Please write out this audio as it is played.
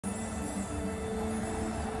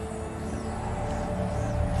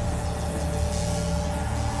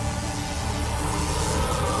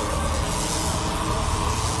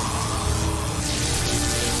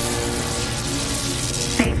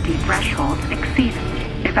threshold exceeded.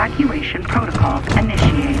 Evacuation protocols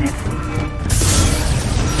initiated.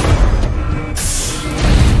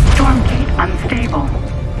 Stormgate unstable.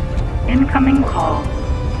 Incoming call.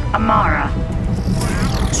 Amara.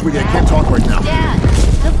 Sweetie, I can't talk right now. Dad,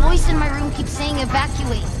 the voice in my room keeps saying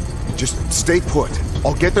evacuate. Just stay put.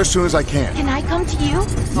 I'll get there as soon as I can. Can I come to you?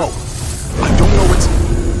 No. I don't know what's...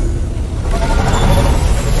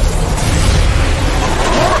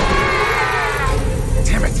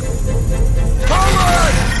 Damn it!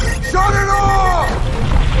 Comrade! Shut it off!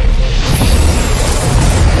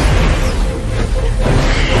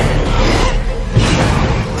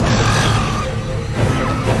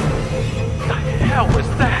 What the hell was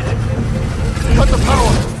that? Cut the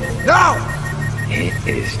power! Now! It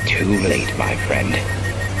is too late, my friend.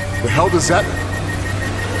 The hell does that...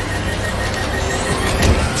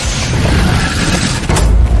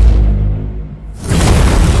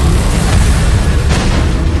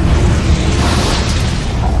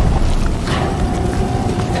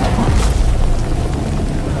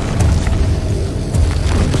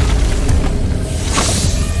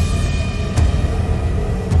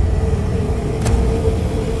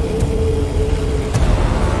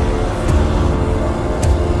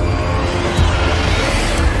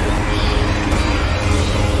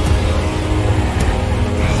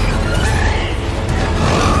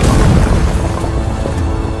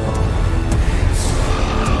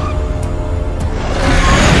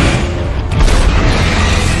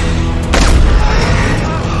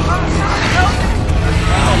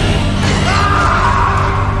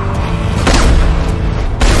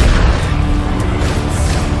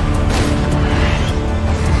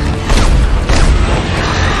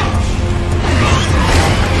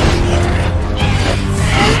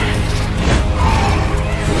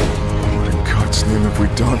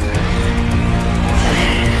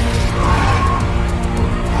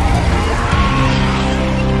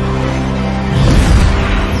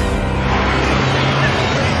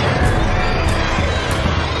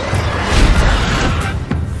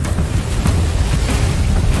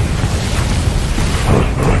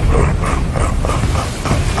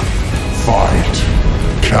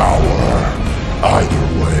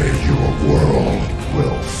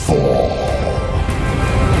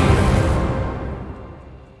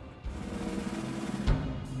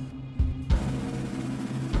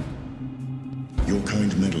 Your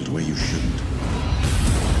kind meddled where you shouldn't.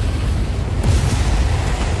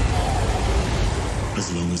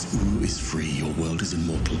 As long as Ooh is free, your world is in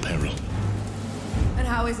mortal peril. And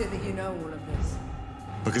how is it that you know all of this?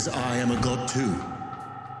 Because I am a god too.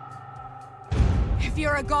 If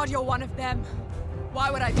you're a god, you're one of them.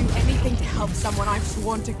 Why would I do anything to help someone I've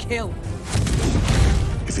sworn to kill?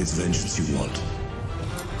 If it's vengeance you want,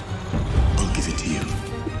 I'll give it to you.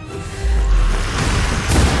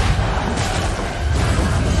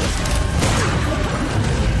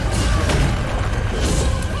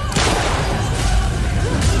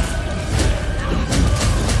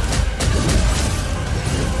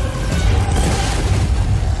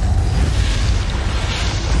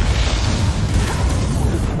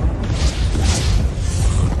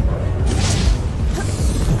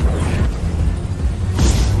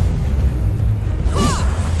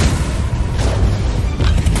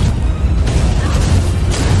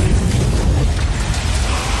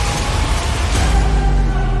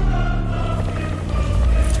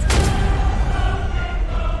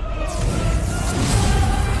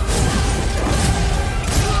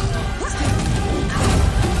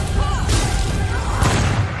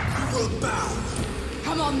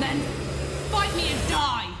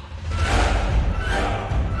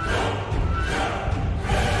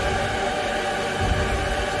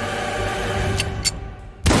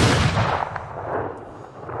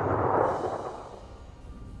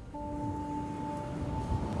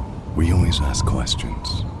 We always ask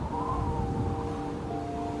questions.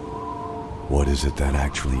 What is it that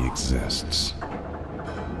actually exists?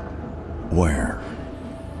 Where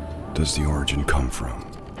does the origin come from?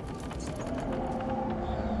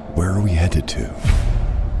 Where are we headed to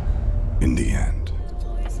in the end?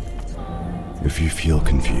 If you feel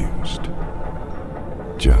confused,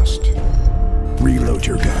 just reload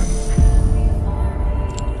your gun.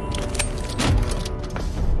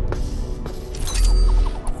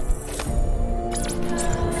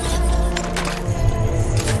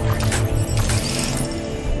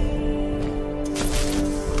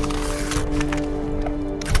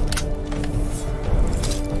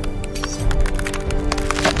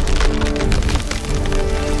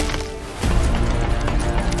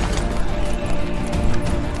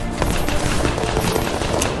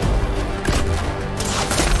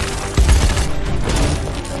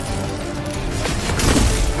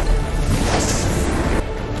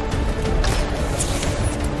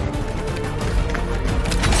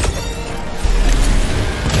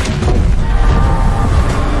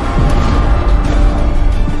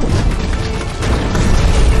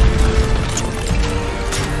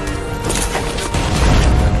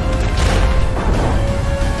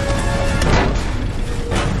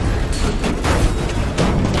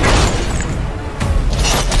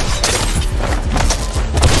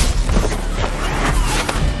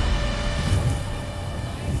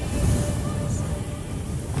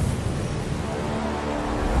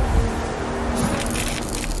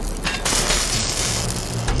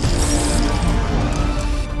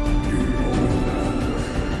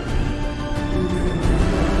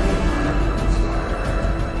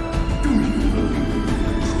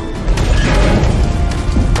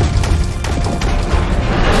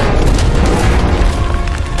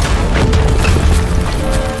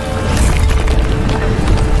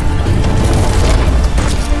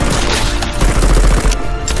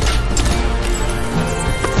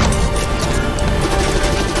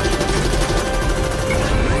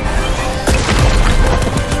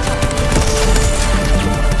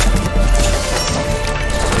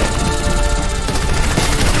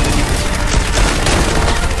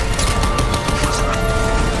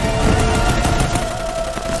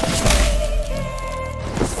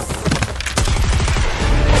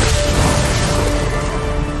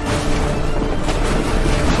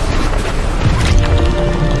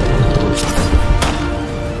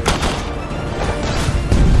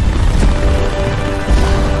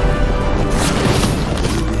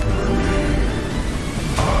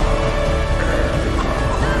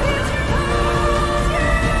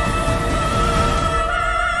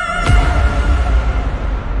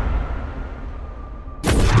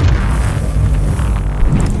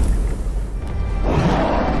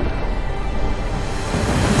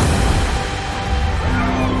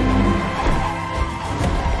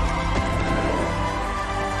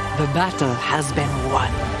 battle has been won.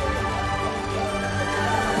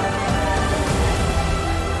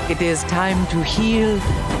 It is time to heal,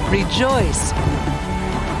 rejoice,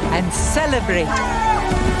 and celebrate.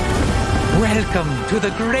 Welcome to the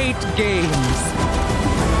Great Games.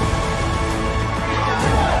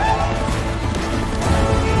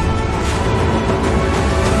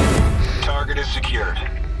 Target is secured.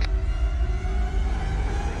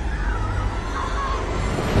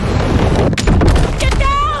 Get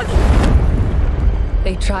down!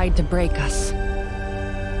 They tried to break us.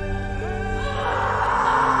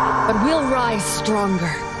 But we'll rise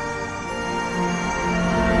stronger.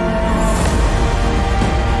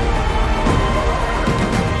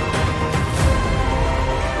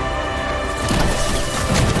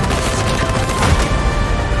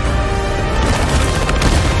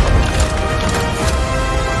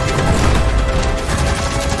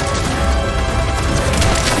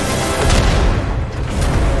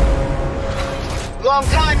 Long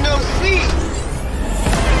time no see!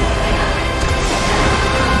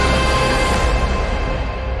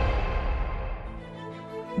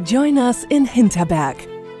 Join us in Hinterberg,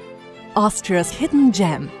 Austria's hidden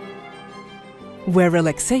gem, where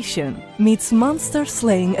relaxation meets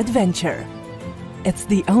monster-slaying adventure. It's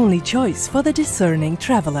the only choice for the discerning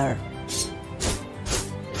traveler.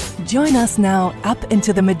 Join us now up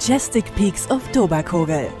into the majestic peaks of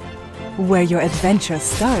Doberkogel, where your adventure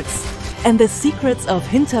starts and the secrets of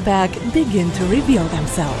Hinterberg begin to reveal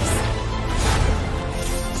themselves.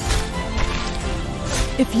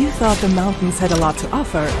 If you thought the mountains had a lot to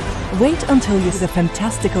offer, wait until you see the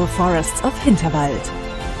fantastical forests of Hinterwald.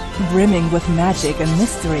 Brimming with magic and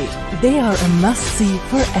mystery, they are a must-see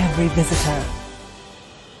for every visitor.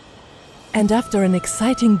 And after an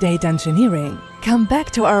exciting day dungeoneering, come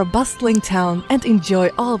back to our bustling town and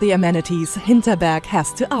enjoy all the amenities Hinterberg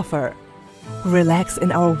has to offer. Relax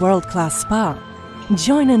in our world-class spa,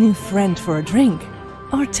 join a new friend for a drink,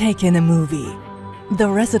 or take in a movie. The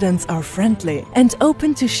residents are friendly and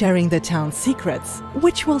open to sharing the town's secrets,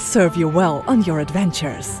 which will serve you well on your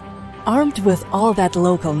adventures. Armed with all that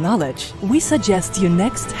local knowledge, we suggest you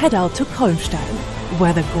next head out to Kolmstein,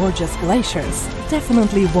 where the gorgeous glaciers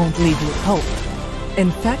definitely won't leave you cold.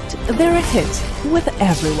 In fact, they're a hit with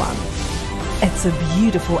everyone. It's a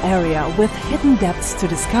beautiful area with hidden depths to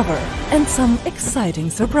discover and some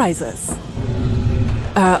exciting surprises.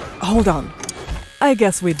 Hold on. I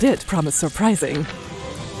guess we did promise surprising.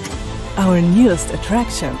 Our newest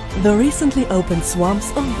attraction, the recently opened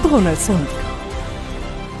swamps of Brunelsund.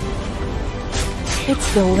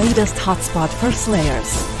 It's the latest hotspot for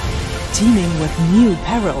slayers, teeming with new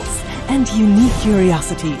perils and unique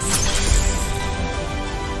curiosities.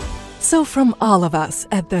 So from all of us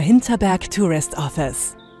at the Hinterberg Tourist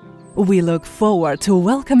Office, we look forward to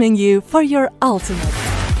welcoming you for your ultimate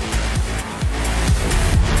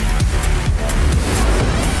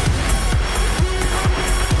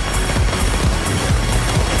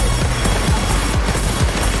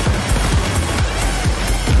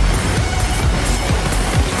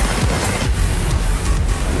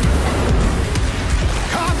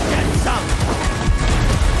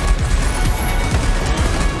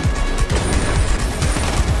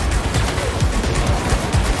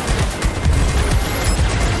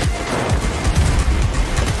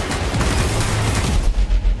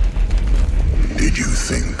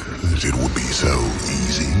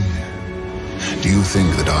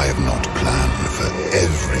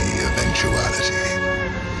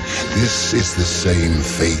This is the same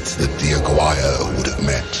fate that the Aguirre would have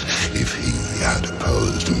met if he had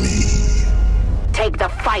opposed me. Take the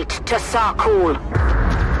fight to Sarkul.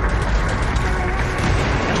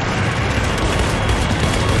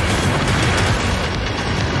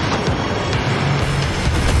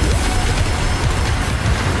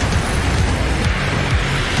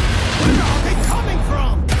 Where are they coming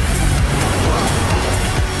from?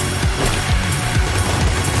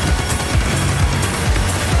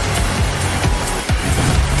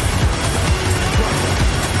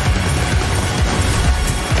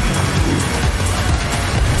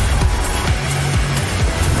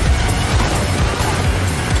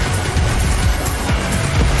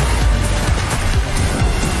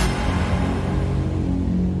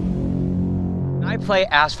 Play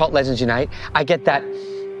Asphalt Legends Unite, I get that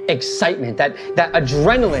excitement, that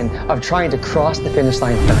adrenaline of trying to cross the finish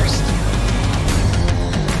line first.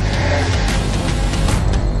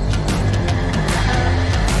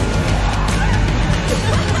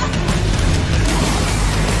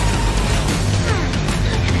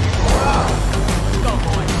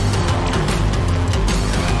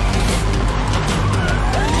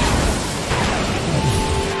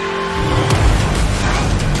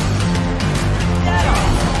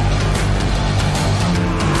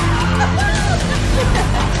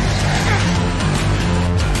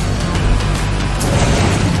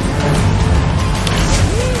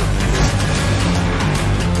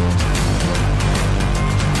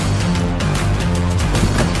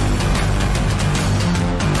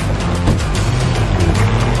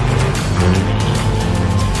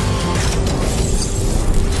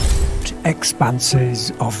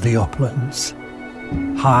 expanses of the uplands,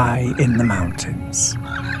 high in the mountains.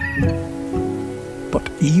 But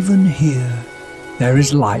even here, there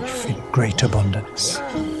is life in great abundance.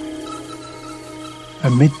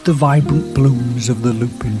 Amid the vibrant blooms of the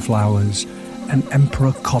lupin flowers and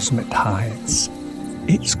Emperor Cosmet hides,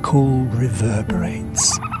 its call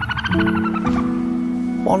reverberates.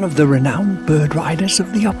 One of the renowned bird riders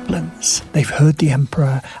of the uplands. They've heard the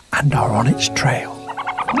Emperor and are on its trail.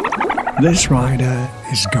 This rider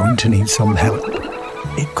is going to need some help.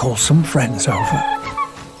 It calls some friends over.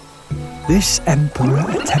 This Emperor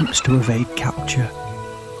attempts to evade capture,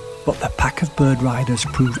 but the pack of bird riders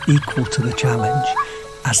prove equal to the challenge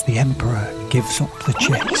as the Emperor gives up the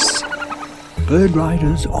chase. Bird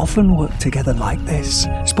riders often work together like this,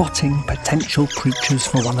 spotting potential creatures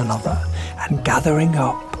for one another and gathering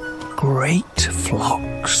up great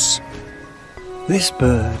flocks. This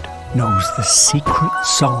bird knows the secret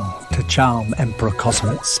song to charm Emperor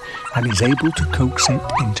Cosmets and is able to coax it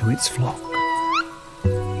into its flock.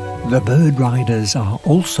 The bird riders are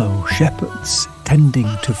also shepherds tending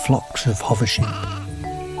to flocks of hover sheep,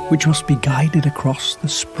 which must be guided across the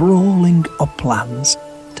sprawling uplands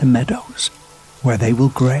to meadows where they will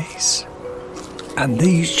graze. And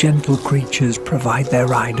these gentle creatures provide their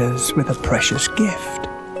riders with a precious gift,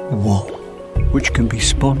 wool, which can be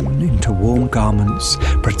spun into warm garments,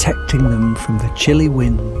 protecting them from the chilly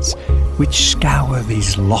winds which scour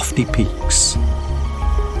these lofty peaks.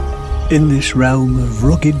 In this realm of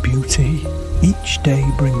rugged beauty, each day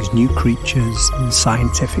brings new creatures and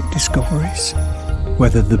scientific discoveries,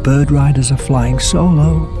 whether the bird riders are flying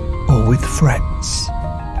solo or with friends.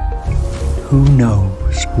 Who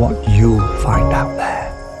knows what you'll find out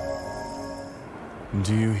there?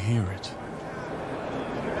 Do you hear it?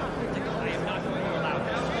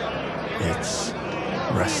 It's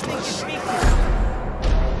restless.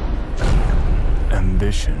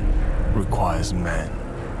 Ambition requires men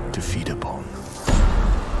to feed upon.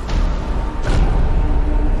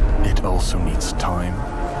 It also needs time,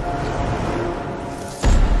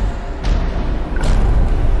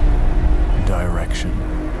 direction,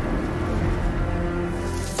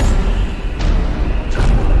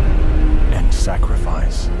 and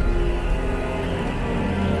sacrifice.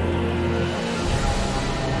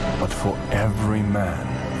 But for every man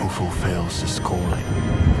who fulfills his calling,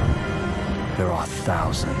 there are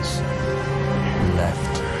thousands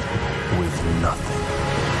left with nothing.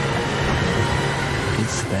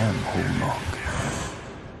 It's them who knock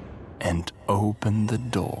and open the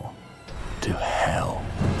door to hell.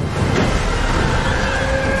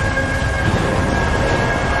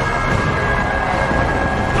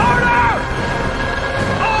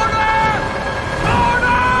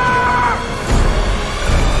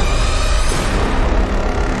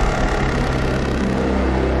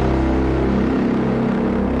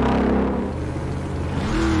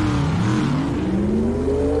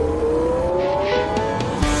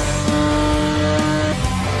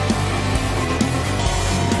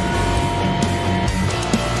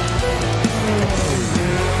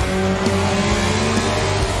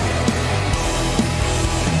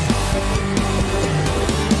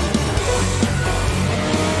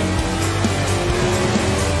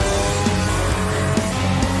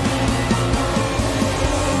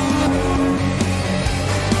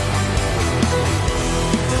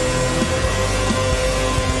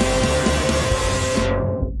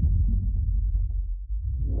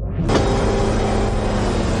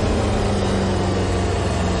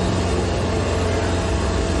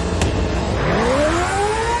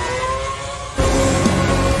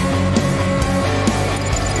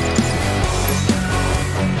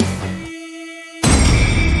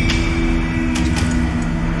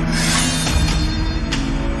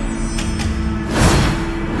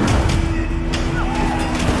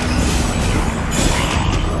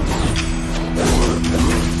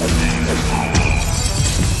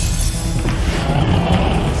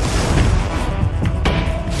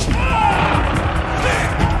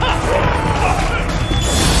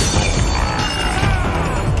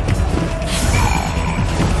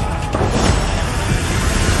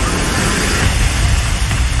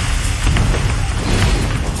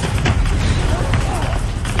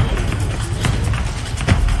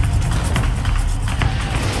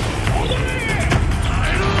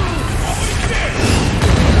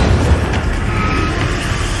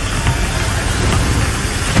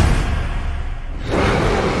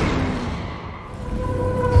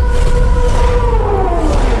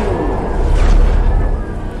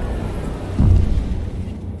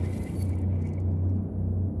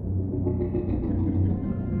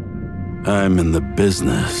 I'm in the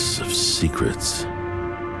business of secrets.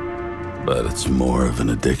 but it's more of an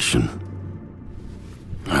addiction.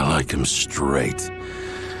 I like him straight.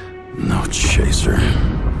 No chaser.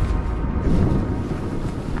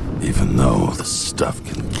 Even though the stuff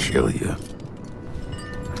can kill you.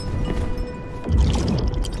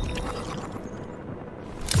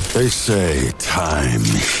 They say time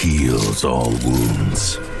heals all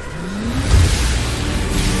wounds.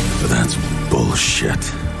 But that's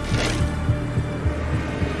bullshit.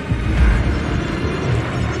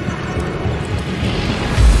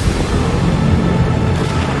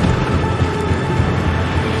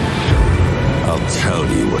 I'll tell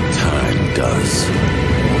you what time does.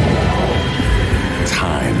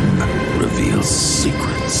 Time reveals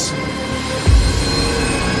secrets.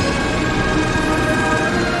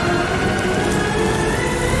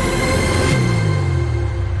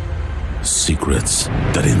 Secrets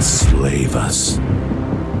that enslave us.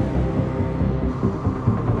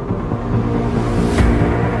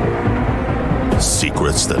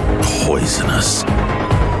 Secrets that poison us.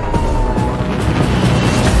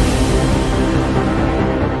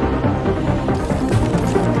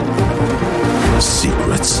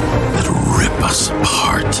 Secrets that rip us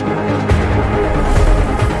apart.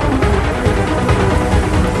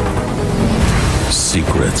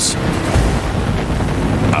 Secrets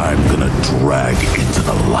I'm gonna drag into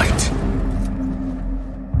the light.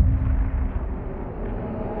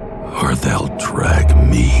 Or they'll drag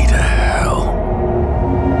me to hell.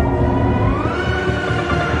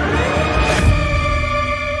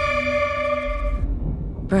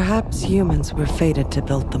 Perhaps humans were fated to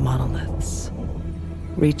build the monoliths,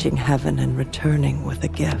 reaching heaven and returning with a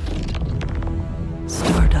gift.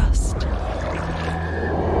 Stardust.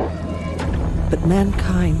 But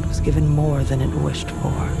mankind was given more than it wished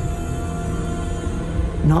for.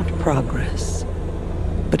 Not progress,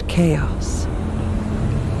 but chaos.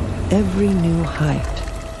 Every new height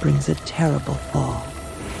brings a terrible fall.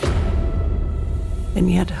 And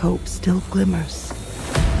yet hope still glimmers,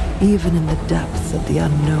 even in the depths of the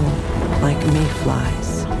unknown, like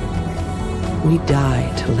mayflies. We die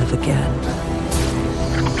to live again.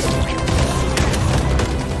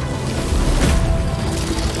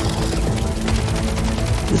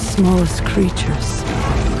 The smallest creatures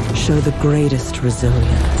show the greatest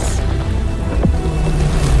resilience.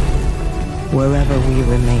 Wherever we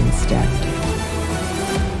remain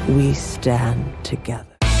standing, we stand together.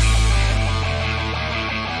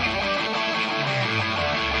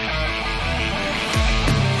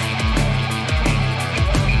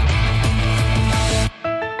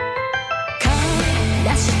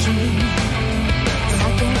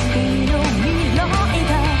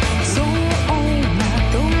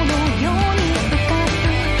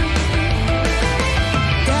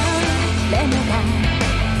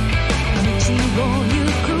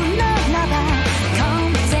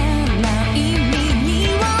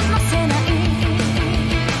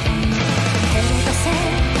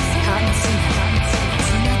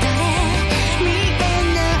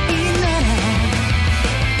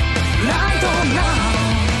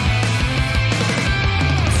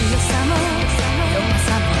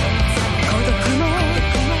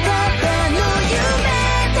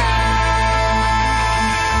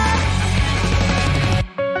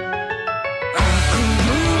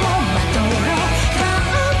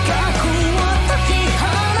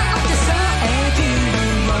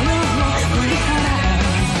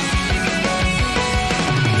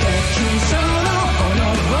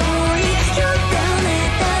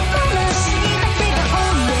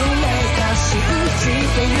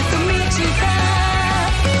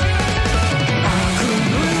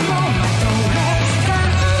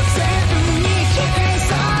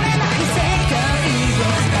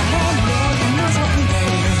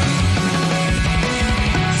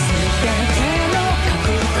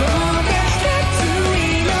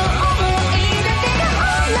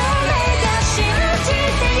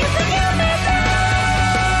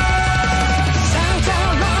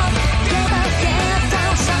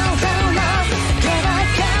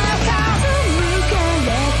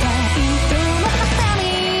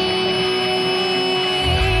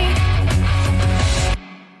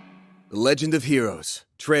 Legend of Heroes,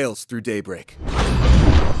 Trails Through Daybreak.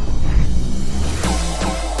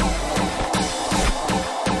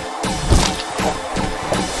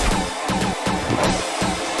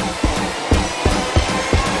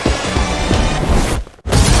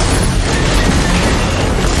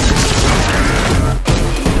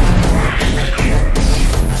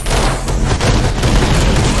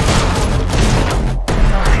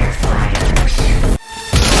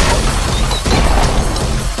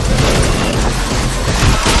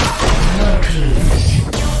 Peace.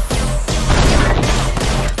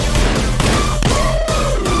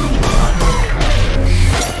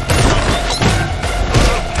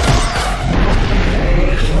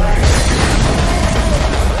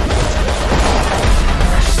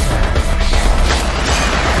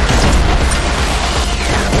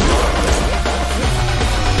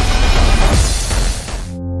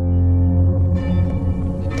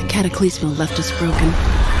 policemen left us broken.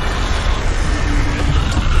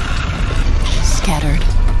 Scattered.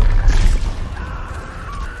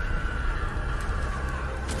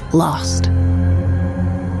 Lost.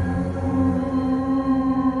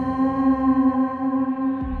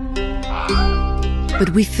 But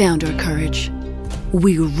we found our courage.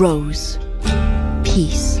 We rose.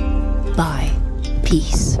 Piece by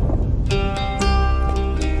piece.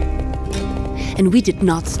 And we did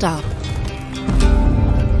not stop.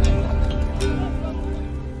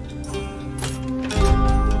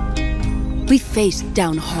 We faced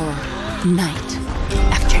down horror, night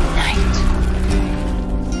after night.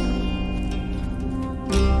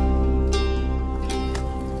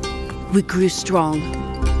 We grew strong.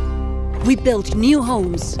 We built new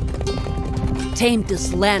homes, tamed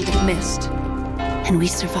this land of mist, and we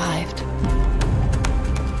survived.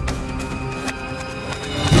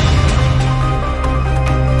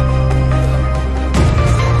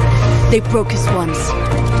 They broke us once,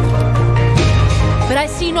 but I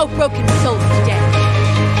see no broken souls today.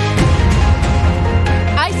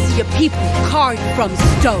 I see a people carved from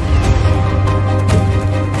stone.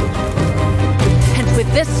 And with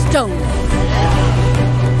this stone,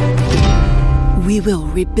 we will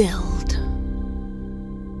rebuild.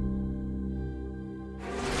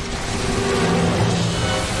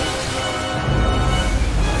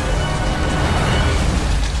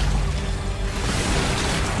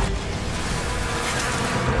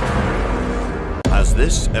 Has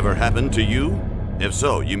this ever happened to you? If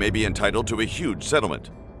so, you may be entitled to a huge settlement.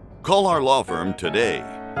 Call our law firm today.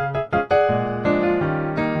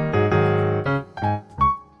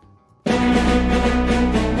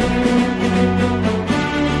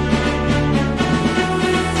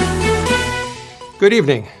 Good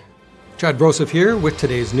evening. Chad Broseph here with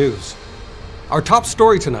today's news. Our top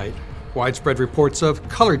story tonight, widespread reports of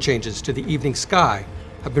color changes to the evening sky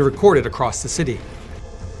have been recorded across the city.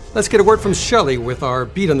 Let's get a word from Shelley with our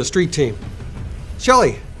Beat on the Street team.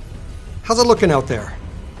 Shelley, how's it looking out there?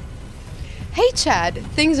 Hey Chad,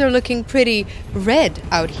 things are looking pretty red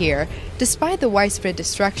out here. Despite the widespread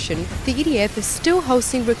destruction, the EDF is still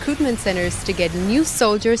hosting recruitment centers to get new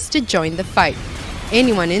soldiers to join the fight.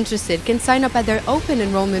 Anyone interested can sign up at their open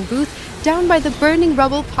enrollment booth down by the burning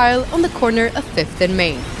rubble pile on the corner of 5th and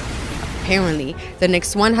Main. Apparently, the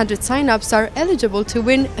next 100 sign-ups are eligible to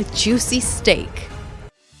win a juicy steak.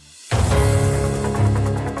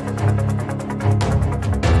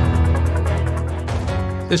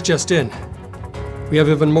 This just in. We have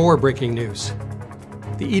even more breaking news.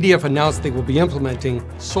 The EDF announced they will be implementing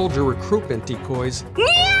soldier recruitment decoys.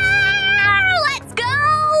 Let's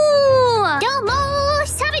go! Domo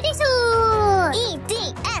sabidesu!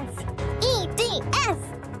 EDF!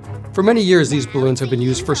 For many years, these balloons have been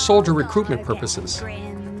used for soldier recruitment purposes,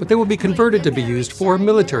 but they will be converted to be used for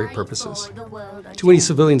military purposes. To any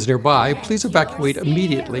civilians nearby, please evacuate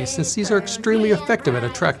immediately, since these are extremely effective at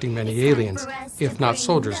attracting many aliens, if not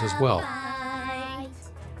soldiers as well.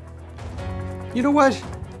 You know what?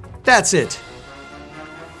 That's it.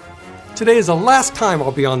 Today is the last time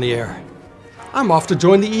I'll be on the air. I'm off to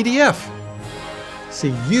join the EDF.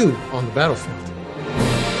 See you on the battlefield.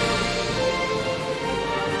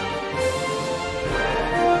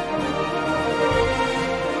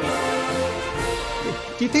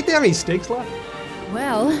 Do you think they have any stakes left?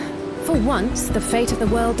 Well, for once, the fate of the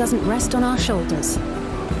world doesn't rest on our shoulders.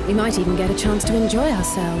 We might even get a chance to enjoy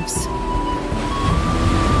ourselves.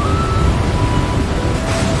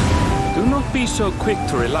 Do not be so quick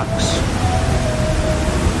to relax.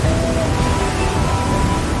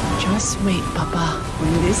 Just wait, Papa.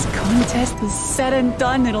 When this contest is said and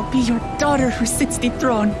done, it'll be your daughter who sits the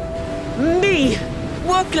throne. Me!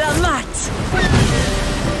 Woklamat!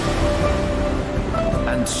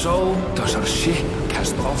 And so does our ship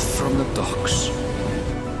cast off from the docks.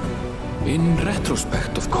 In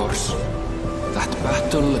retrospect, of course, that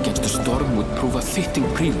battle against the storm would prove a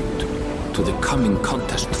fitting prelude to the coming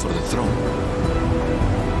contest for the throne.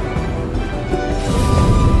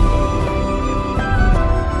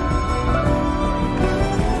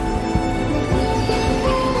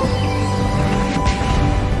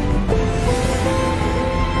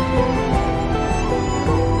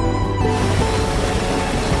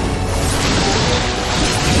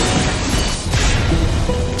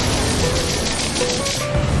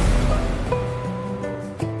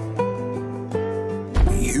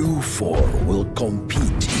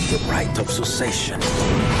 Succession.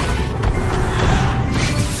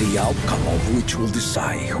 The outcome of which will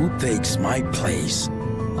decide who takes my place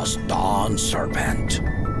as Dawn Serpent.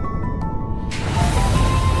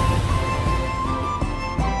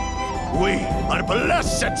 We are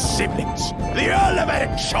blessed siblings, the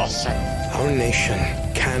elevated chosen. Our nation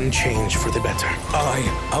can change for the better. I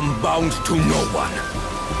am bound to no one.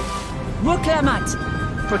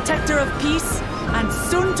 Muklamat, protector of peace and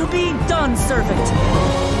soon-to-be done servant.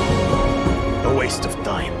 A waste of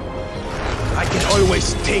time. I can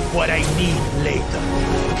always take what I need later.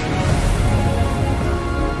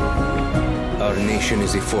 Our nation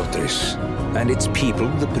is a fortress, and its people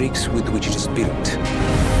the bricks with which it is built.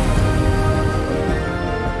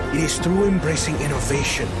 It is through embracing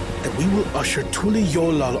innovation that we will usher Tuli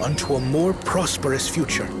Yolal onto a more prosperous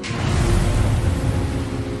future.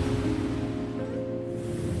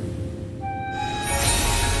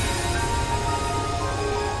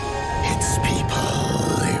 Its people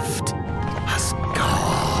lived as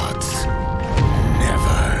gods,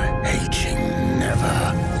 never aging, never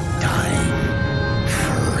dying,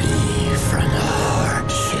 free from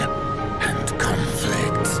hardship and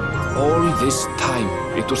conflict. All this time,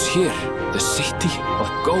 it was here, the city of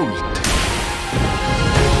gold.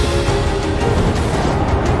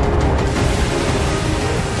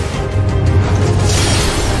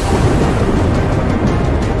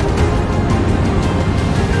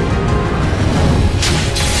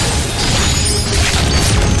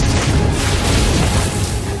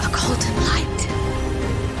 A golden light.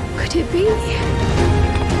 Could it be?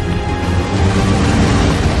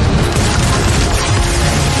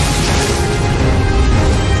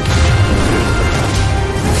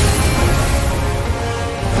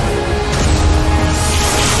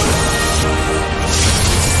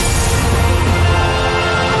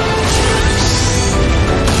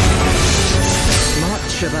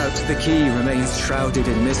 About the key remains shrouded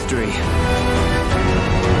in mystery.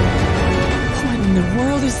 What in the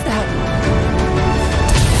world is that?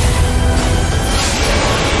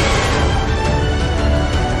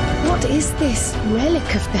 What is this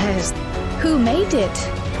relic of theirs? Who made it?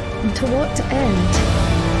 And to what end?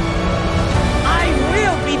 I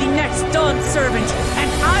will be the next dawn servant,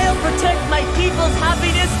 and I'll protect my people's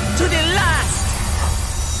happiness to the last!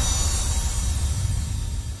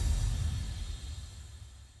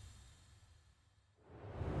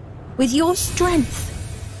 With your strength,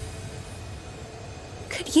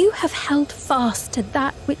 could you have held fast to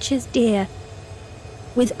that which is dear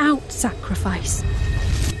without sacrifice?